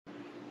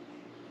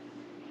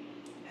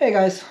Hey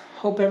guys,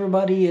 hope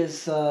everybody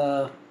is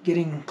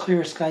getting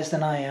clearer skies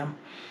than I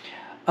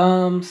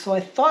am. So I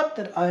thought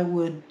that I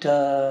would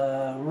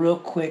real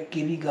quick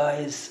give you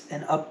guys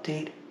an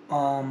update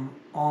on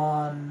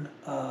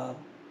an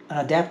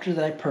adapter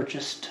that I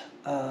purchased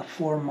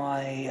for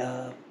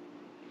my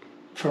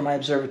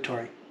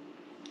observatory.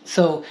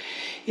 So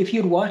if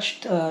you'd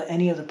watched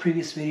any of the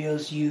previous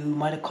videos, you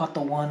might have caught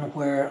the one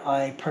where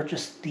I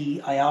purchased the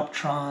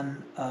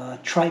Ioptron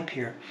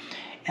tri-pier,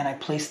 and I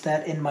placed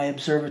that in my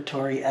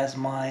observatory as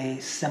my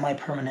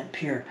semi-permanent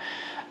pier.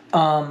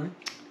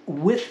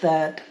 With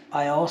that,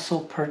 I also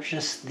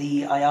purchased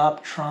the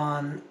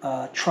Ioptron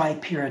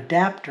tri-pier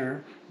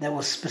adapter that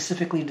was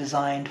specifically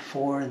designed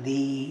for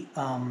the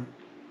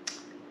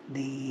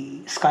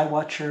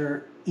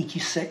Skywatcher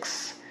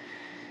EQ6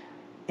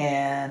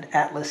 and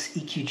Atlas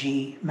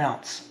EQ-G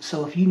mounts.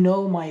 So if you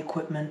know my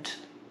equipment,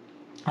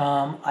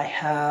 I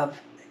have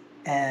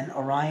an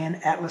Orion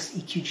Atlas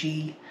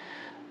EQ-G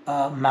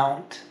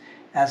mount,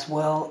 as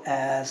well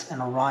as an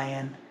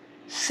Orion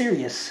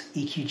Sirius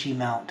EQ-G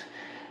mount.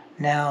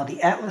 Now the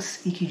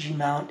Atlas EQ-G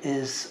mount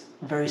is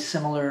very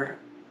similar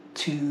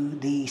to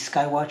the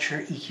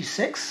Skywatcher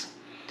EQ6,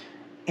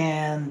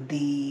 and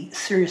the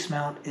Sirius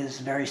mount is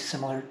very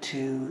similar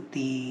to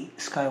the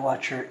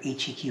Skywatcher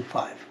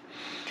HEQ5.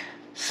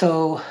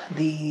 So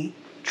the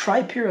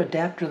tri-pier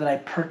adapter that I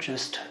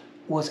purchased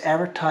was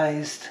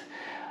advertised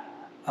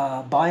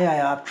by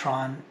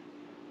Ioptron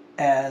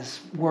as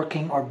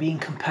working or being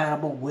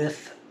compatible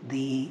with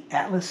the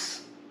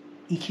Atlas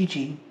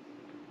EQ-G,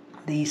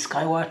 the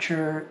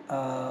Skywatcher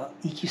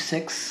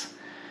EQ6,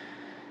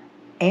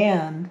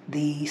 and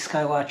the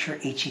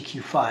Skywatcher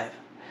HEQ5.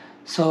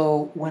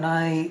 So when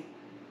I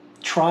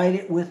tried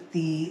it with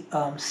the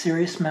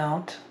Sirius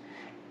mount,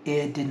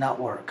 it did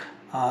not work.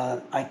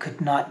 I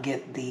could not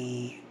get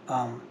the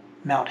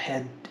mount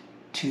head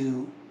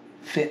to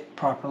fit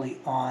properly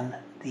on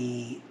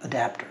the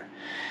adapter.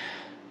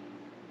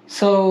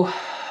 So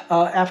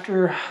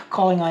after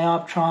calling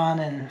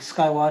Ioptron and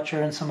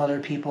Skywatcher and some other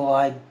people,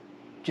 I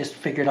just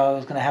figured I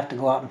was going to have to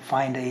go out and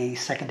find a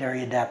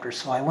secondary adapter.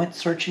 So I went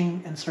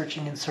searching and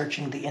searching and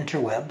searching the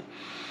interweb,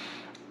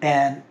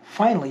 and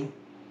finally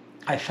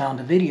I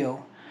found a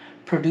video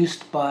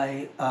produced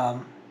by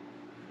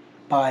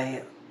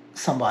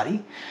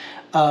somebody.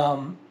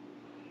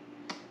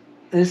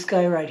 This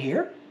guy right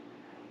here,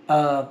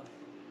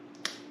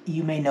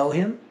 you may know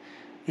him.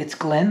 It's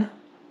Glenn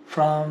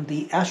from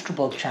the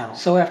Astroblog channel.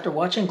 So after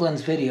watching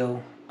Glenn's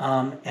video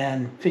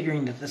and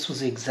figuring that this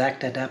was the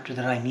exact adapter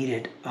that I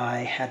needed, I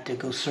had to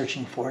go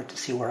searching for it to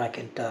see where I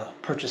could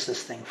purchase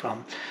this thing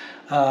from.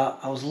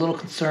 I was a little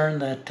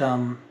concerned that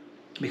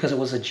because it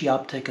was a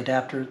Geoptik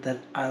adapter, that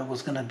it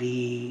was going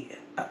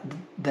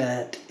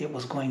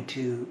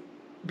to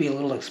be a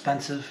little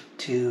expensive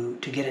to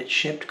get it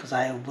shipped, because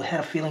I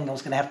had a feeling I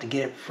was going to have to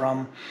get it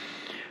from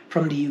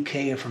the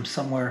UK or from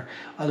somewhere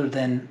other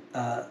than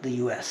the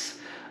US.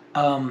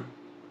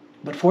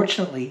 But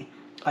fortunately,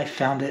 I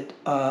found it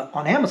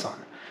on Amazon.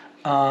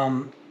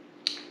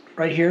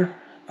 Right here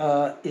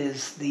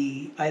is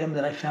the item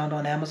that I found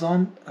on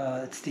Amazon.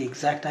 It's the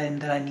exact item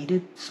that I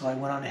needed, so I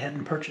went on ahead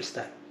and purchased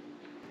that.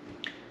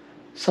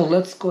 So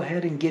let's go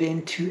ahead and get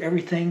into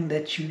everything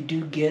that you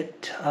do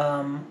get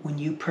when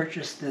you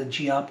purchase the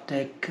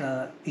Geoptik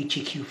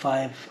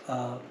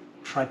HEQ5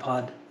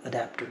 tripod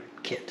adapter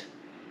kit.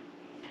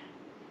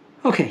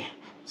 Okay,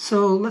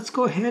 so let's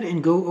go ahead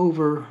and go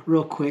over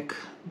real quick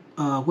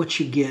what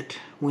you get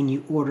when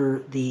you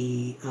order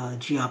the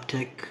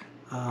Geoptik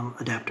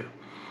adapter.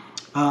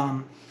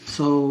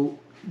 So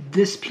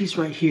this piece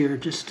right here,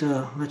 just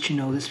to let you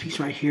know, this piece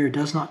right here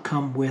does not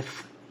come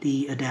with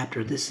the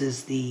adapter.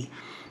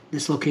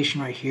 This location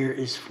right here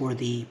is for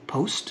the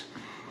post.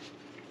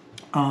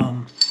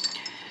 And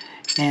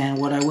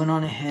what I went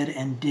on ahead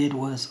and did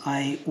was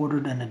I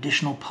ordered an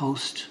additional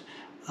post,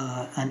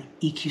 an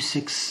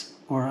EQ6,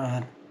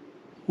 or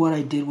what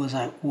I did was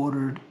I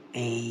ordered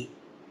an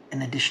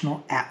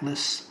additional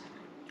Atlas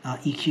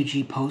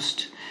EQ-G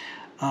post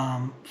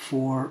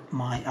for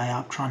my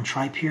Ioptron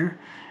tri-pier,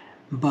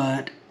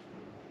 but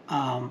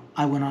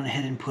I went on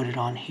ahead and put it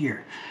on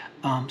here.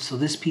 So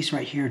this piece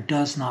right here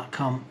does not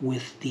come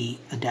with the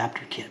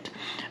adapter kit.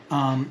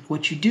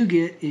 What you do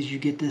get is you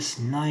get this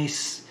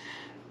nice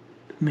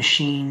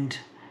machined,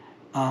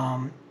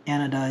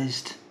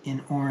 anodized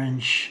in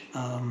orange,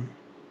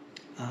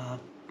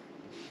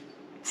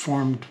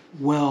 formed,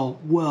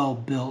 well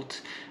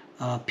built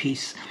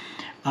piece.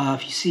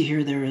 If you see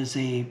here, there is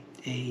a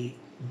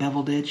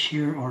beveled edge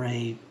here, or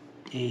a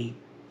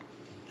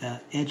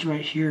edge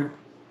right here,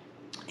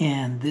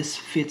 and this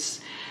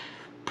fits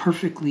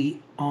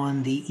perfectly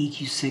on the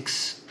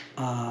EQ6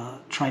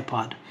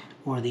 tripod,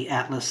 or the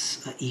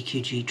Atlas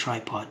EQ-G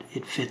tripod.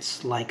 It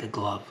fits like a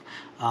glove.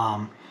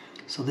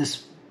 So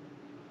this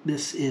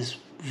is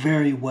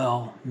very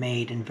well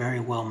made and very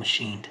well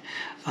machined.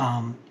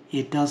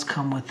 It does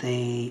come with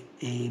a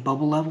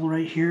bubble level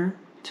right here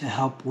to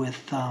help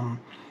with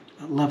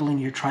leveling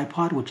your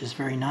tripod, which is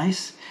very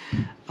nice.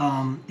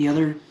 The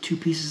other two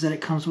pieces that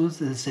it comes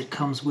with is it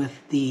comes with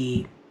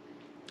the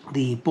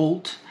the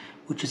bolt,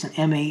 which is an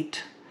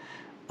M8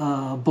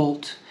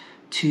 bolt,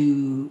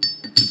 to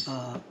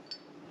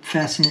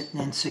fasten it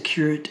and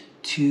secure it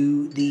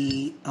to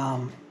the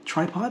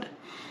tripod.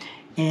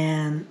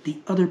 And the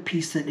other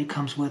piece that it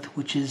comes with,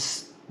 which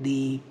is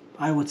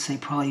I would say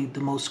probably the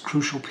most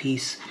crucial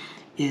piece,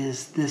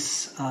 is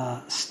this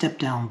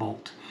step-down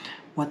bolt.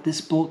 What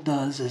this bolt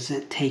does is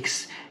it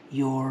takes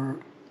your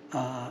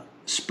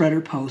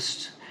spreader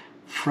post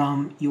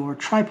from your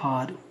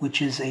tripod,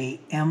 which is a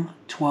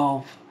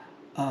M12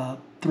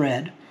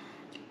 thread,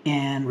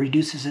 and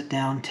reduces it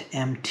down to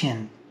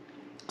M10.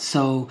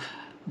 So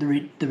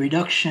the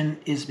reduction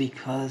is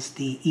because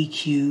the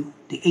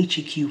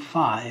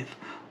HEQ5,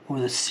 or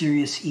the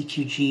Sirius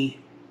EQ-G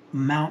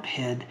mount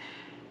head,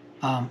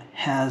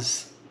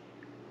 has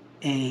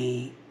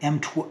an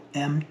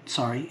M10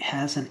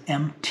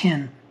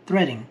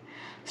 threading.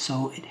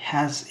 So it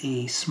has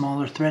a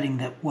smaller threading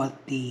than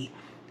what the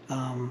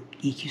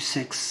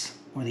EQ6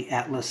 or the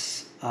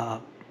Atlas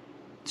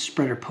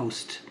spreader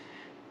post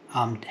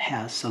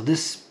has. So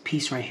this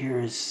piece right here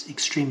is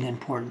extremely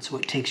important. So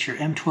it takes your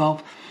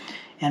M12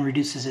 and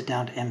reduces it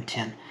down to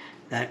M10.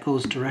 That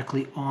goes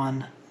directly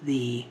on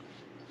the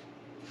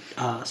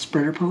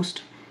spreader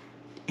post,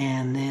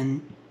 and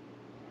then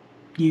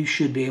you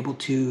should be able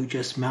to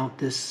just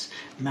mount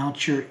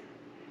your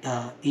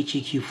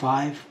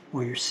HEQ5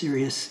 or your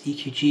Sirius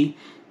EQ-G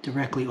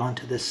directly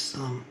onto this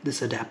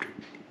adapter.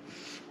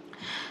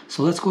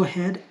 So let's go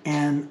ahead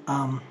and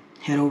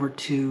head over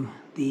to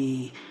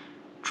the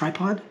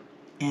tripod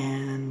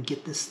and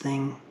get this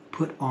thing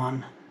put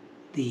on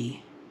the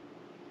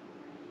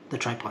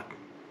tripod.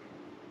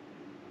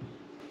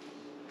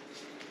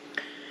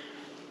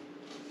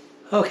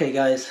 Okay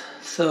guys,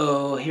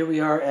 so here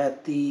we are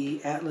at the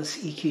Atlas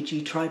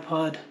EQ-G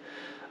tripod.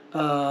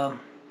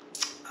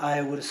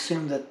 I would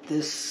assume that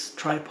this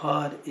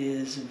tripod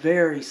is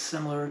very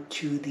similar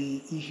to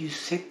the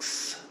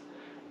EQ6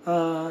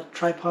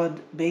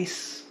 tripod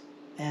base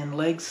and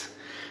legs.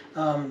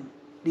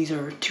 These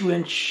are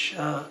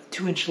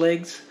 2-inch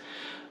legs.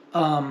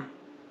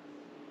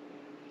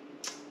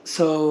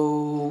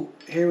 So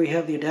here we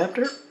have the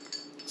adapter.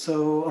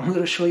 So I'm going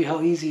to show you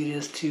how easy it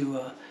is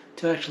to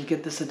actually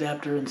get this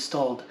adapter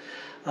installed.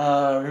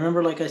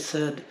 Remember, like I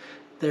said,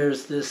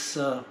 there's this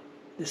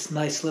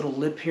nice little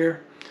lip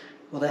here.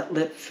 Well, that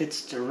lip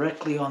fits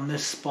directly on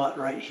this spot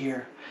right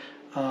here.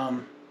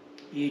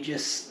 You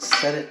just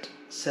set it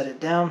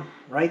down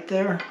right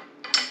there.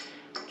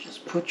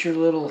 Just put your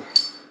little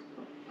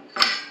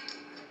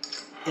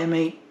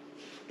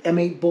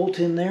M8 bolt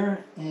in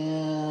there,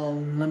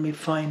 and let me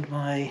find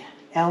my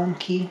Allen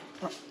key.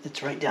 Oh,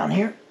 it's right down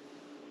here.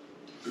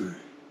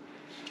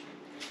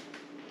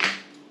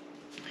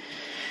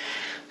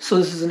 So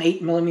this is an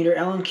 8mm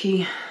Allen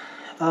key,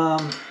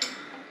 and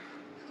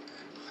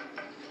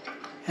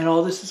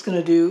all this is going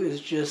to do is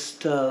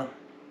just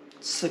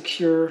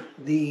secure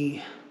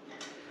the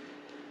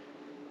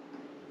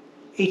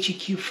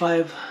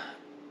HEQ5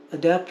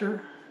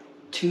 adapter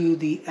to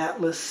the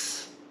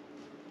Atlas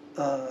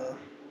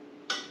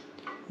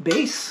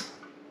base.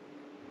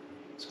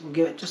 So we'll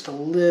give it just a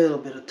little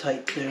bit of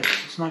tight there.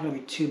 It's not going to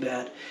be too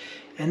bad.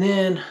 And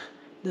then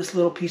this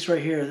little piece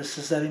right here, this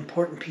is that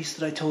important piece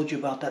that I told you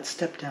about, that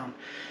step down.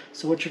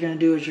 So what you're going to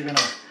do is you're going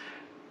to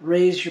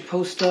raise your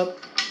post up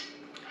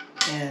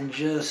and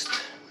just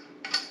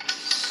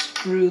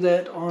screw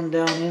that on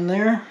down in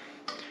there,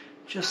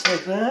 just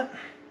like that.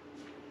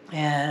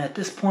 And at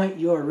this point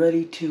you are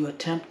ready to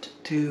attempt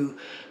to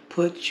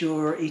put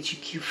your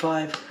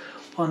HEQ5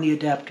 on the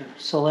adapter.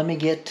 So let me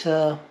get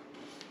the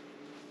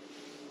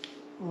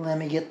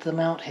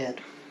mount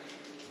head.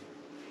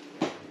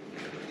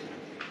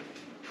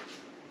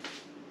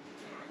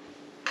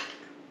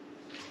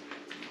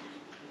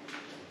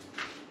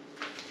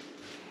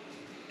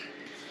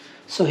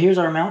 So here's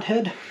our mount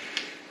head,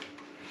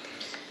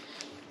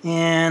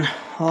 and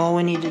all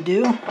we need to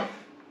do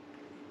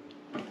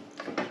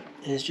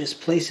is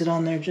just place it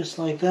on there just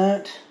like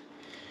that.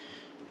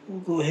 We'll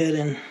go ahead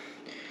and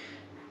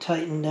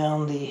tighten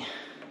down the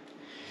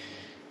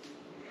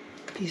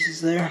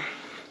pieces there.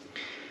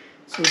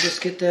 So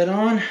just get that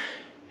on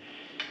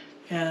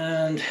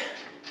and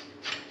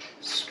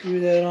screw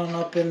that on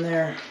up in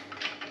there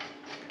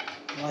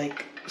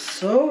like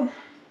so.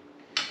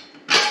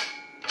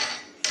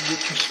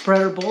 Get your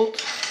spreader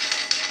bolt,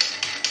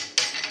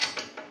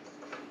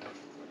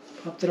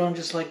 pop it on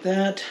just like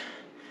that,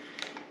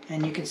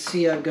 and you can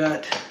see I've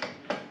got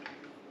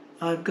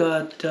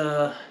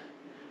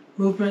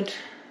movement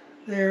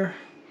there.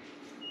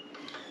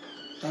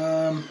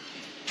 And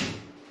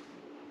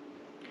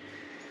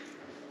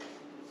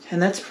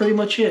that's pretty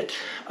much it.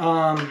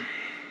 The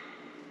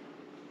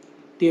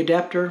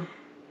adapter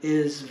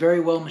is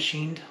very well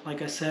machined,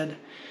 like I said.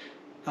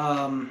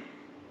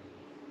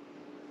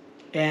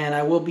 And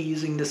I will be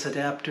using this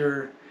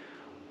adapter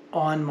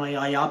on my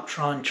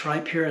Ioptron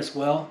Tri-Pier as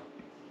well,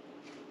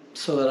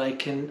 so that I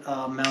can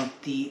mount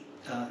the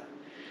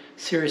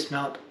Sirius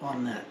mount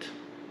on that.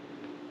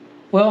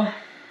 Well,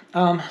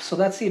 So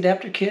that's the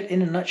adapter kit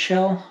in a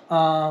nutshell.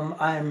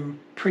 I'm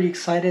pretty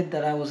excited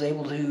that I was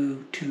able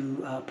to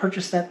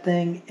purchase that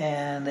thing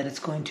and that it's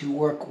going to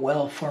work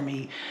well for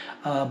me,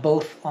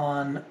 both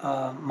on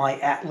my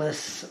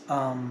Atlas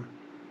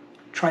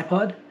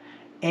tripod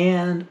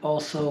and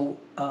also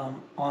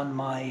on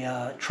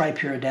my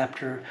Tripure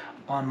adapter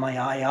on my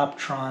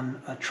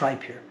Ioptron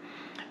Tripure.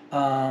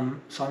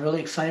 So I'm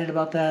really excited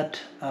about that.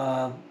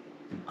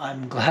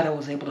 I'm glad I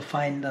was able to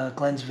find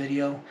Glenn's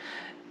video,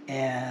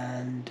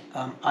 and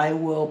I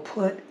will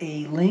put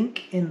a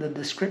link in the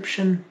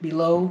description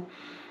below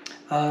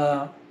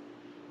to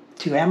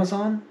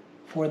Amazon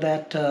for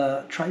that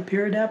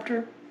Tripure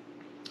adapter.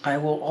 I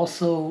will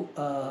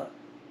also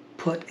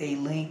put a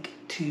link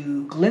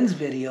to Glenn's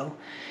video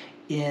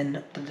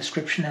in the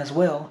description as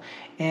well.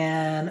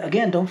 And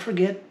again, don't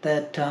forget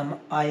that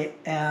I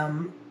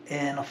am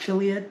an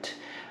affiliate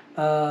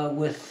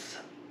with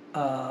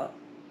Agena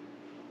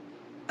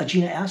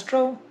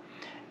Astro,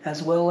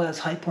 as well as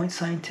High Point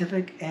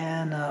Scientific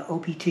and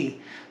OPT.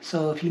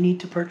 So if you need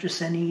to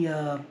purchase any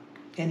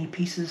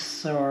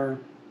pieces or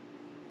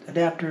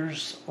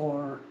adapters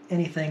or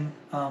anything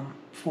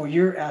for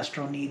your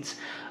Astro needs,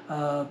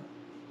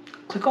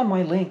 click on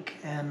my link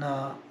and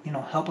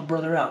help a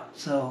brother out.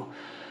 So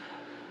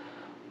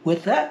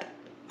with that,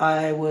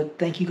 I would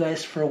thank you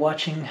guys for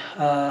watching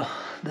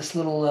this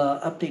little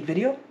update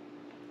video.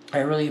 I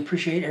really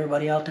appreciate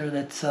everybody out there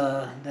that's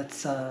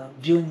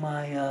viewing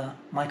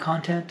my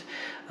content,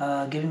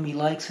 giving me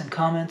likes and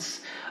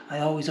comments. I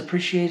always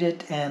appreciate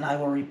it, and I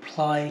will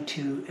reply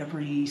to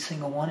every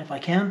single one if I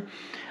can.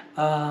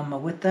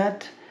 With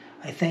that,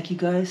 I thank you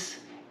guys,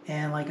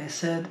 and like I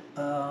said,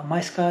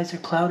 my skies are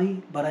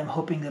cloudy, but I'm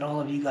hoping that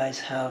all of you guys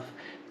have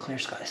clear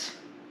skies.